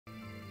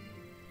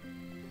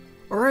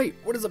Alright,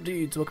 what is up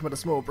dudes? Welcome back to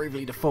Small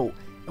Bravely Default,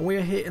 and we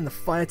are here in the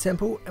Fire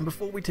Temple, and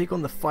before we take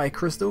on the Fire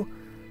Crystal,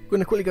 we're going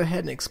to quickly go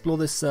ahead and explore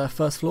this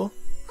first floor.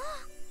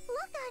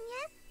 Look,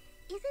 Agnes!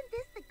 Isn't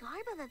this the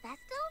garb of a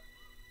Vestal?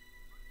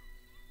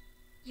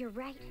 You're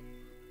right.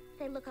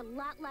 They look a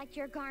lot like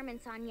your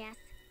garments, Agnes.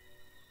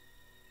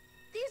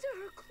 These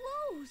are her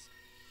clothes!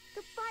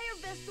 The Fire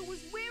Vestal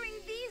was wearing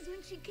these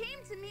when she came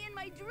to me in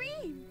my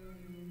dream!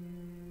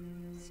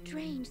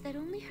 Strange that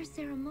only her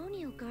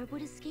ceremonial garb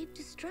would escape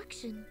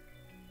destruction.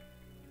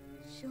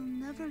 She'll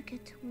never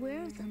get to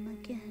wear them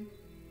again.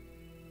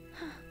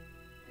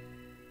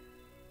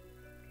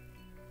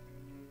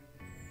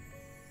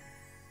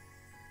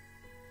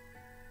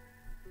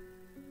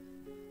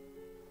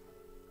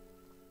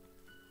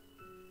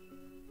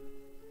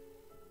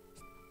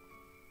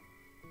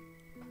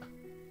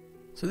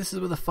 So this is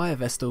with the Fire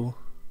Vestal.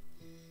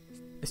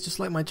 It's just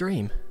like my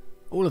dream.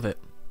 All of it.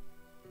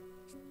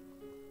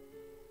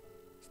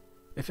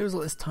 It feels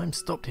like this time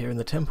stopped here in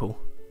the temple.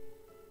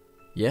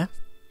 Yeah?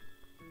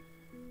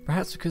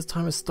 Perhaps because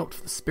time has stopped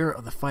for the spirit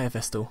of the Fire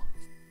Vestal.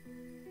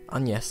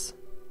 Agnes.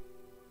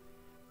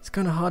 It's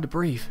kinda hard to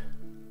breathe.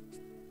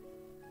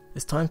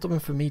 Is time stopping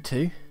for me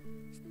too?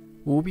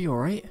 Will we be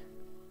alright?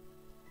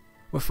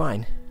 We're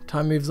fine.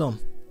 Time moves on.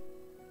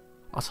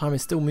 Our time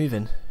is still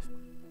moving.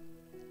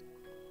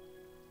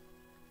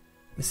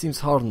 This seems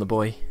hard on the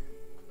boy.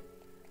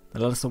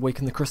 Now let us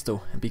awaken the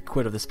crystal and be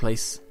quit of this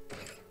place.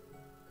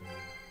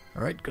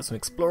 Alright, got some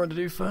exploring to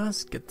do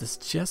first. Get this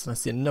chest, and I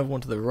see another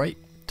one to the right.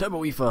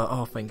 Turbo ether!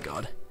 Oh, thank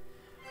God.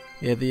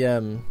 Yeah,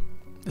 the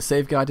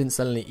save guy didn't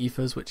sell any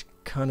ethers, which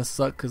kind of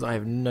sucked because I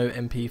have no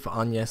MP for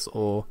Agnes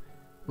or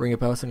Ring a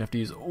Bell, so I'm going to have to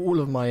use all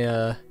of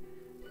my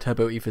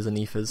turbo ethers and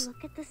ethers.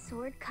 Look at the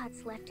sword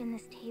cuts left in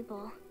this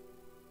table.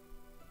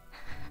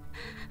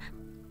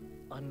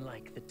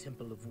 Unlike the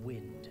Temple of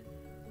Wind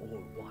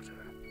or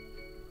Water,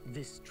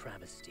 this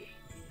travesty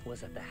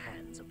was at the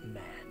hands of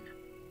man.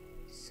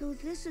 So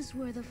this is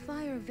where the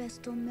Fire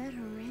Vestal met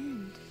her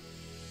end.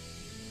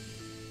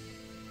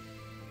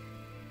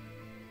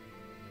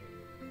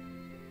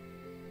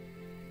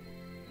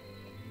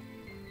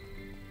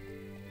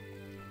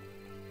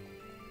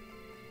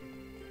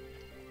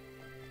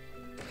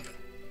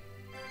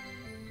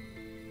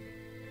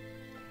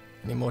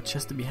 Any more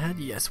chests to be had?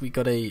 Yes, we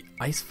got a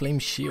Ice Flame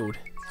Shield.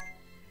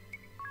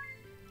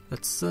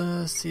 Let's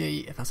see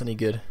if that's any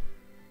good.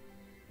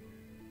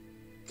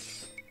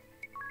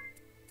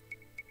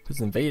 There's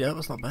an Invader,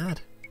 that's not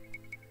bad.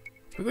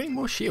 Have we got any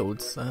more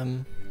shields?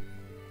 No,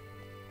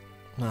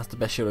 that's the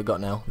best shield I've got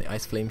now, the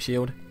Ice Flame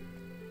Shield.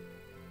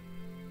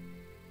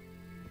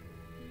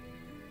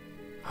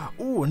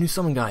 Ooh, a new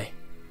summon guy.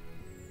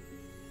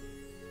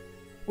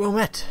 Well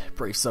met,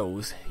 brave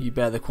souls. You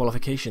bear the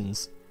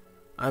qualifications.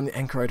 I'm the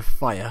Anchorite of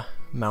Fire,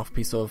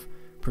 mouthpiece of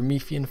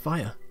Promethean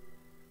Fire.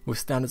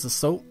 Withstand its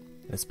assault,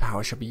 and its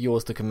power shall be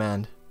yours to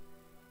command.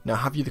 Now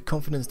have you the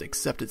confidence to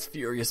accept its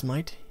furious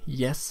might?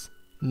 Yes?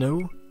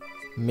 No?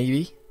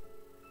 Maybe?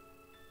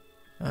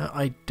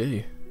 I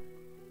do.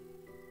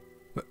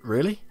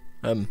 Really?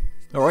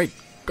 Alright,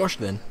 gosh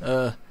then.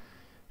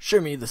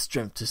 Show me the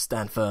strength to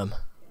stand firm.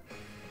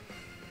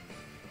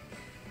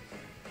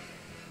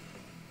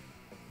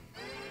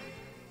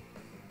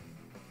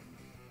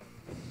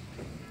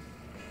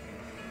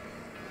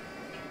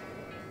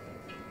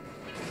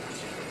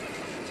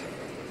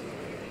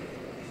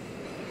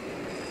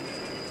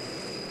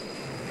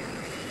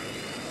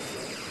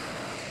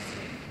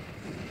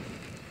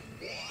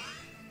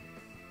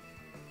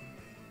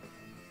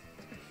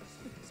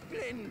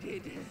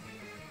 Splendid!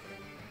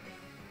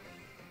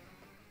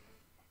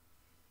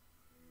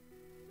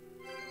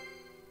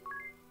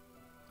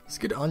 It's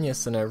good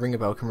Agnes and Ring a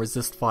Bell can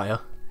resist fire.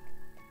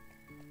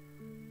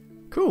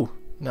 Cool.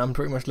 Now I'm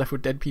pretty much left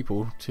with dead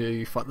people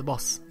to fight the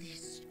boss.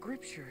 These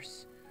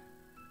scriptures,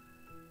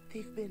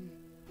 they've been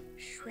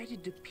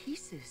shredded to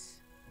pieces.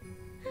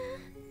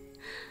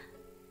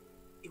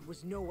 It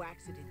was no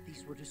accident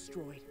these were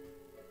destroyed.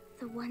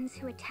 The ones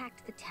who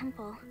attacked the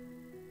temple.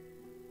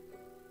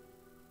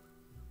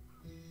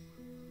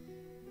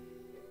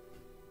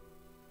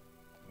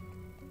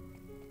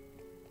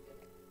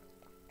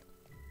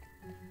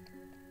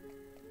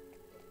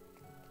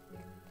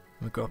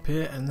 We go up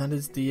here, and that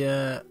is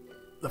the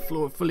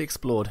floor fully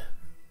explored.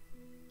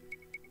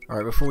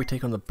 Alright, before we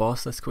take on the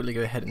boss, let's quickly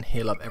go ahead and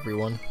heal up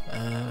everyone.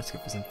 Let's go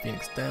for some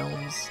Phoenix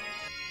Downs.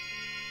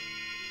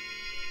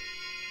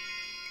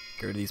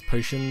 Get rid of these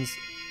potions.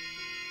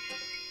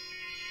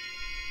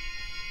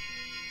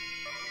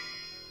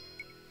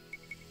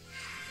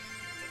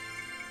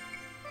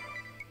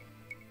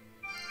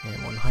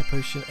 And one high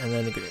potion, and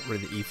then get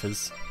rid of the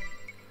ethers.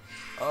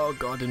 Oh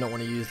god, I did not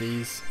want to use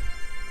these.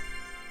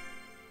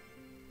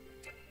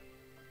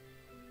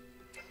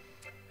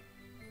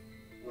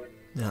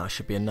 That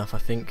should be enough, I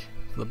think,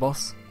 for the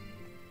boss.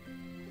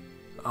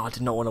 Oh, I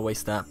did not want to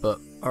waste that, but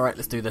alright,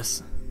 let's do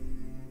this.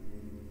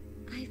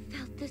 I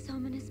felt this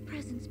ominous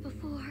presence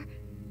before.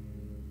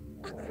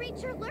 A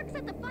creature lurks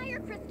at the fire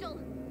crystal.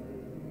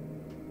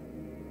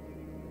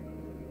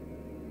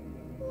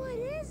 What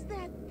is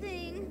that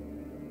thing?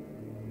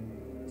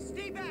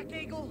 Stay back,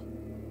 Eagle!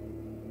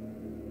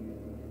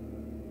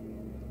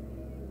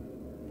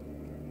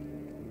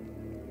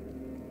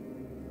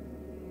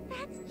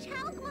 That's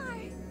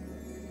Chaugnar!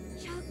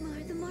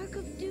 Chaugnar, the Mark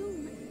of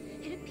Doom.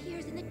 It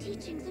appears in the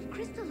teachings of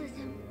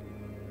crystalism.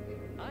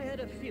 I had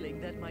a feeling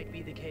that might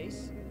be the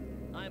case.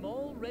 I'm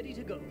all ready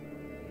to go.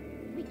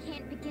 We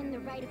can't begin the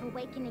Rite of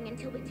Awakening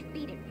until we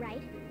defeat it,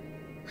 right?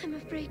 I'm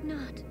afraid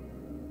not.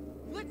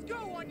 Let's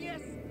go,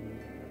 Agnes!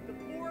 The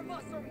four of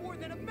us are more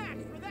than a match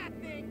for that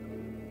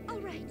thing! All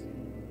right.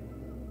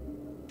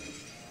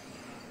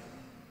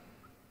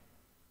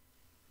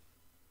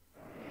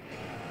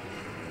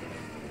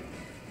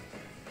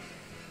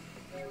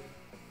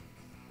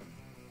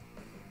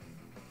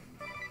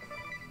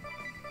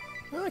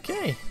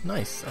 Okay,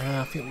 nice.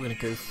 I think we're going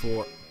to go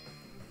for a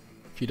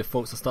few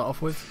defaults to start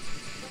off with.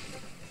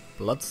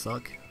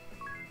 Bloodsuck.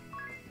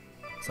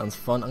 Sounds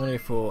fun. I'm going to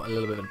go for a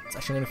little bit of...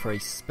 Actually, I'm going to go for a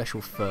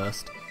special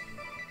first.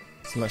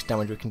 See how much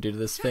damage we can do to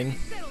this thing.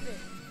 Settled it!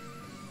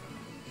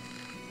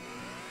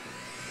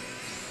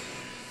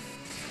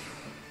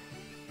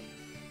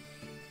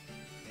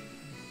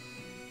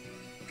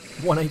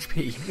 1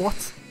 HP.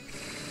 What?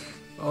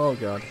 Oh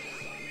god.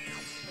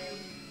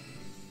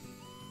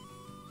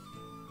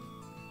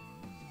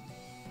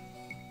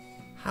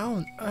 How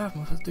on earth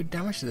am I supposed to do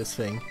damage to this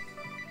thing?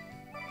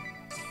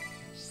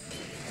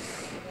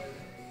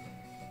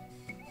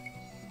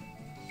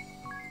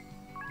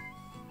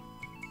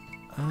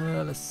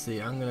 Let's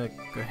see, I'm gonna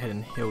go ahead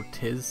and heal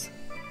Tiz.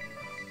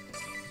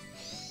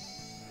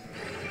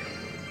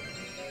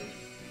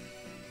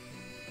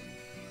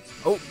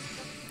 Oh!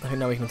 I think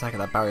now we can attack at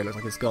that barrier, looks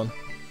like it's gone.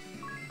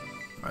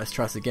 Alright, let's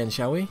try this again,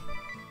 shall we?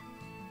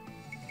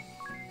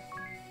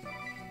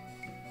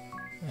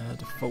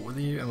 Default with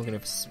you, and we're gonna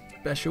have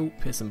special,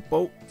 Pierce and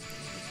Bolt.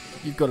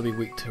 You've got to be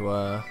weak to,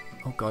 oh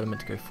god, I meant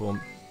to go for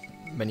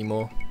many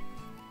more.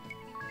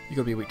 You've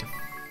got to be weak to,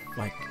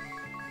 like,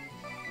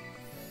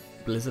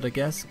 Blizzard, I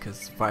guess,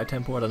 because Fire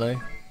Temple, I don't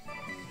know.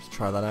 Let's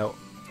try that out.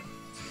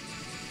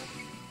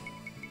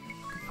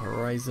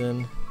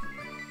 Horizon.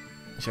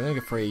 Actually, I'm going to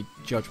go for a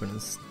Judgment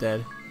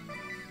instead.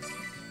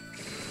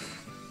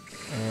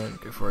 And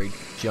go for a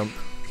Jump.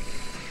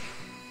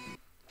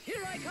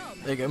 Here I come.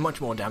 There you go, much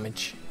more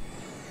damage.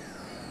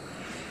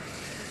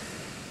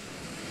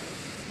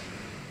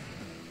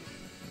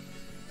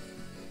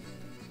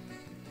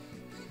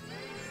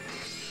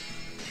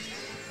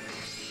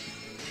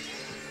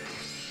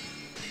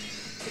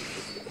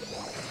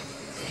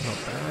 Not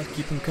bad,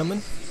 keep them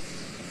coming.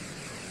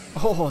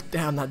 Oh,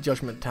 damn, that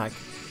Judgment attack.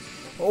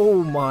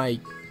 Oh my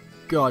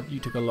god,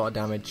 you took a lot of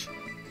damage.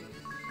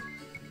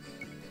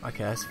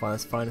 Okay, that's fine,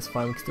 that's fine, that's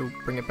fine. We can still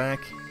bring it back.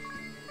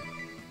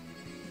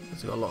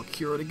 We've got a lot of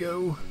Cura to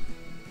go.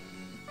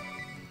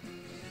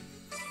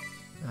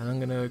 And I'm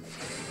gonna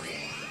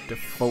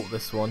default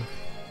this one.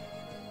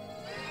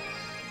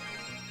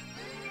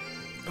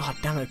 Oh,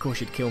 damn it, of course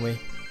she'd kill me.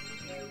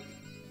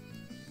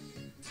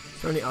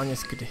 If only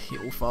Agnes could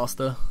heal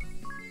faster.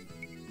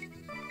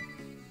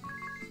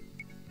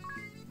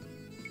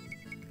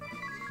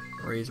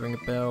 Ring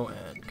a bell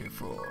and go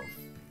for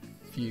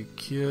a few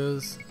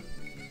cures.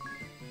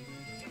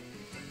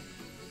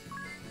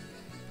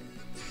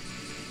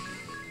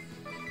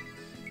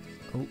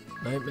 Oh,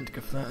 no, meant to go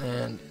for that,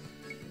 and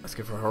let's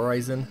go for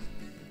Horizon.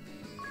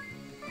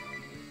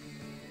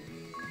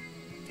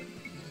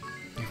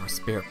 Go for a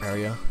Spirit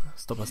Barrier,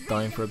 stop us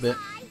dying for a bit.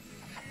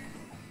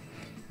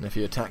 And a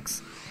few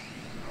attacks.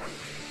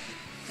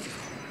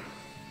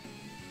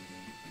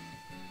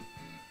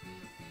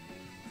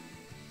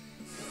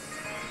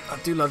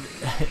 I do love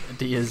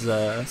Dia's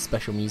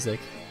special music.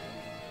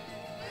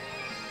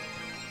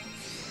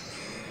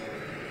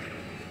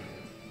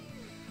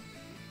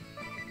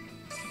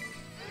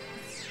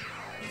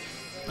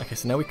 Okay,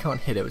 so now we can't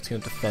hit it, it's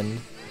going to defend.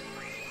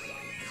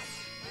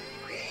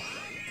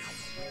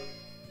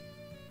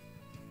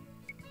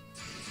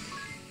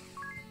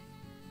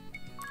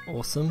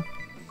 Awesome.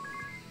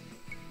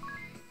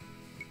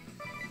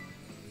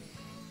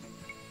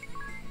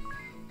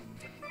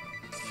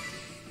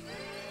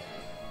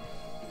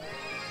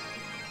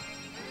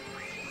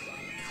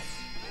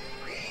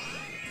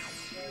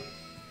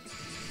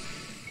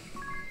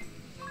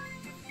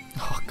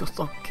 Oh, God,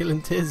 stop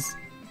killing Tiz.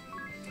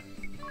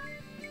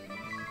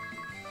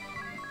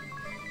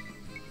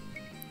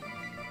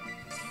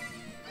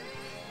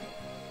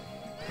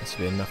 That should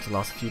be enough to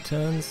last a few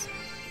turns.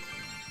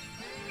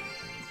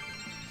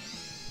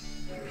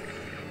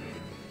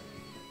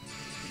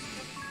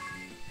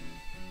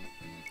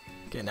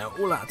 Okay, now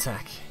all out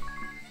attack.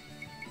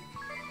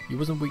 He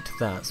wasn't weak to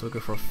that, so we'll go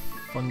for a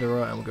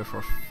Thunderer and we'll go for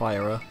a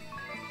Firer.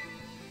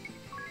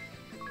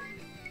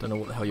 Don't know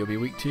what the hell you'll be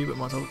weak to, but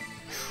might as well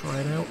try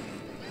it out.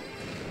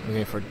 We're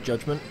going for a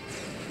Judgment.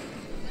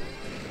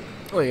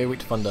 Oh yeah, weak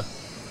to Thunder.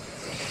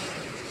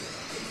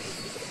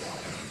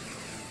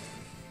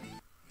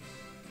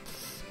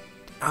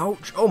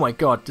 Ouch! Oh my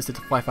god, just did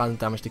 5,000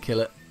 damage to kill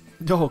it.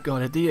 Oh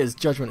god, Adia's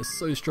Judgment is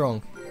so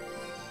strong.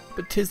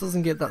 But Tiz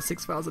doesn't get that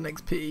 6,000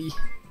 XP.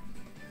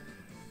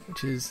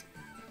 which is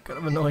kind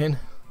of annoying.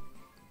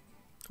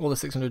 All the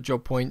 600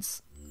 job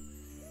points.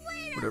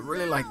 Would have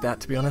really liked that,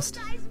 to be honest.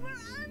 You guys were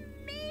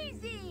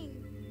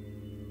amazing!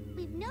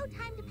 We've no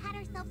time to pat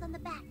ourselves on the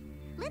back.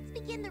 Let's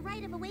begin the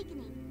rite of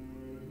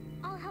awakening.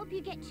 I'll help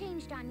you get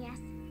changed on, yes.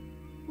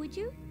 Would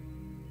you?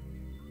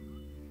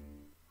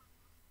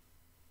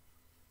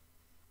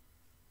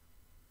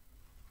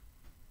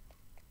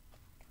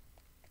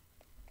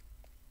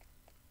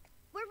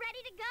 We're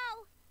ready to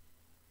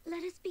go.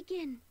 Let us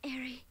begin,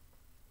 Eri.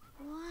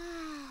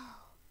 Wow.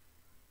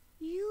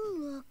 You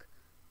look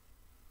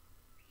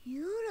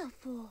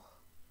beautiful.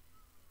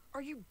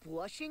 Are you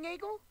blushing,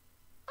 Egel?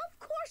 Of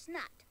course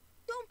not.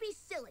 Don't be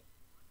silly.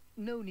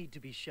 No need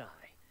to be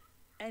shy.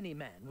 Any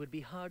man would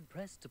be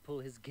hard-pressed to pull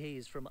his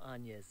gaze from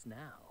Agnes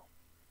now.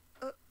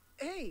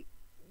 Hey,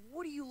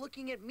 what are you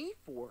looking at me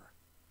for?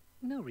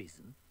 No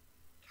reason.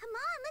 Come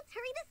on, let's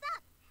hurry this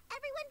up.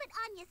 Everyone but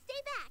Anya,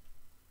 stay back.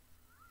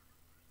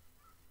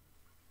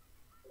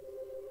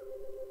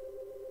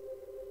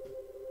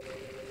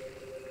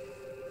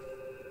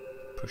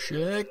 Push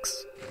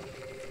X.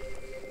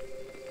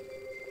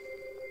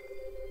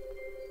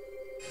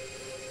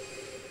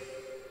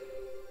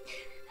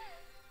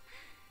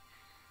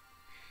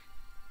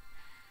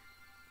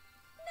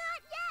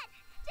 Not yet.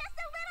 Just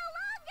a little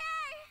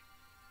longer.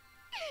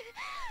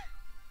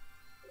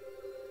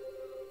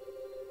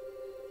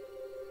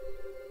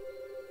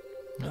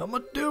 I'm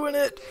doing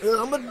it.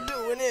 I'm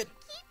doing it.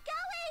 Keep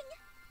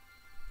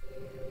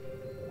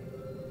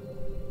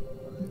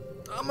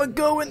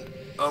going.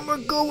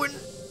 I'm going.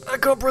 I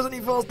can't press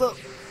any faster. Still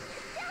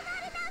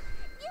not enough.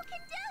 You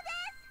can do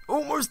this.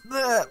 Almost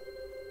there.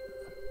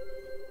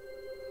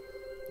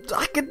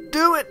 I can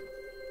do it.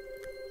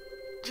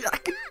 I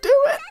can do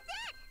it. That's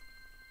it.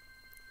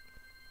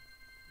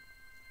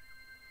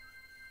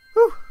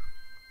 Whew.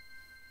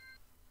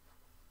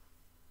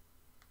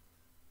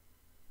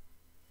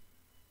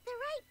 The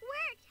rite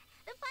worked.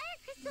 The fire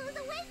crystal is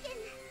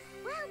awakened.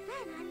 Well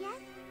done, Anya.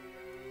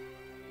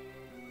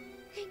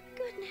 Thank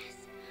goodness.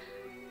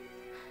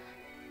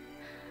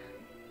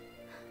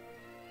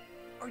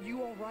 Are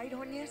you all right,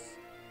 Agnes?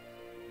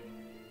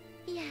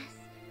 Yes.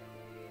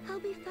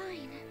 I'll be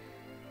fine.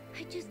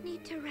 I just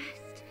need to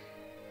rest.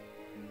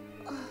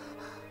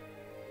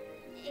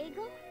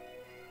 Egel?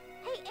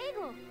 Hey,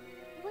 Egel.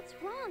 What's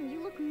wrong?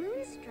 You look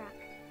moonstruck.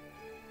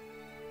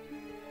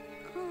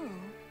 Oh.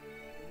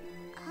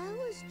 I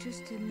was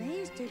just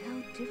amazed at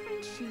how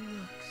different she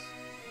looks.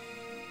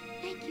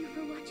 Thank you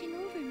for watching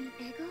over me,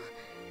 Egel.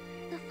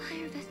 The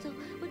fire vessel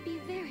would be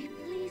very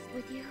pleased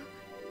with you.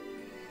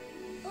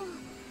 Oh,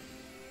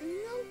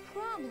 no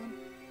problem.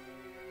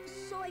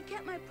 So I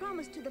kept my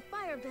promise to the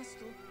fire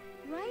vessel,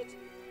 right?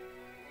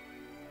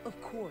 Of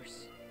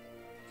course.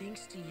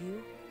 Thanks to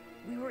you,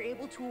 we were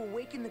able to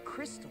awaken the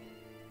crystal.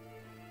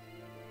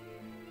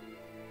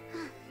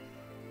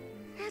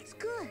 That's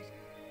good.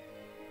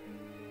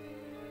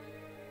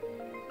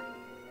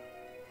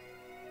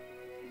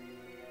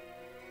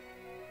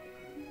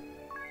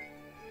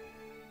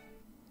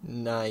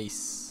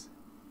 Nice.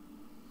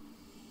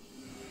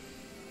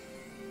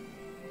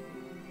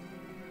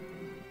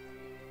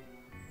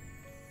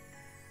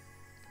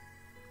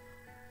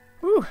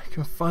 Whew, I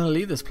can finally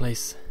leave this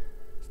place.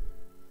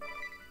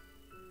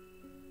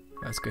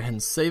 Let's go ahead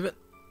and save it.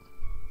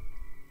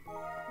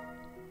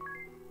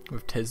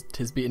 With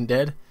Tiz beaten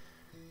dead.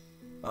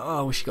 Oh,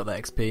 I wish you got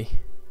that XP.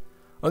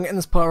 I'm getting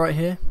this part right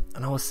here,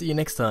 and I will see you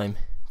next time.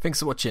 Thanks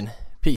for watching.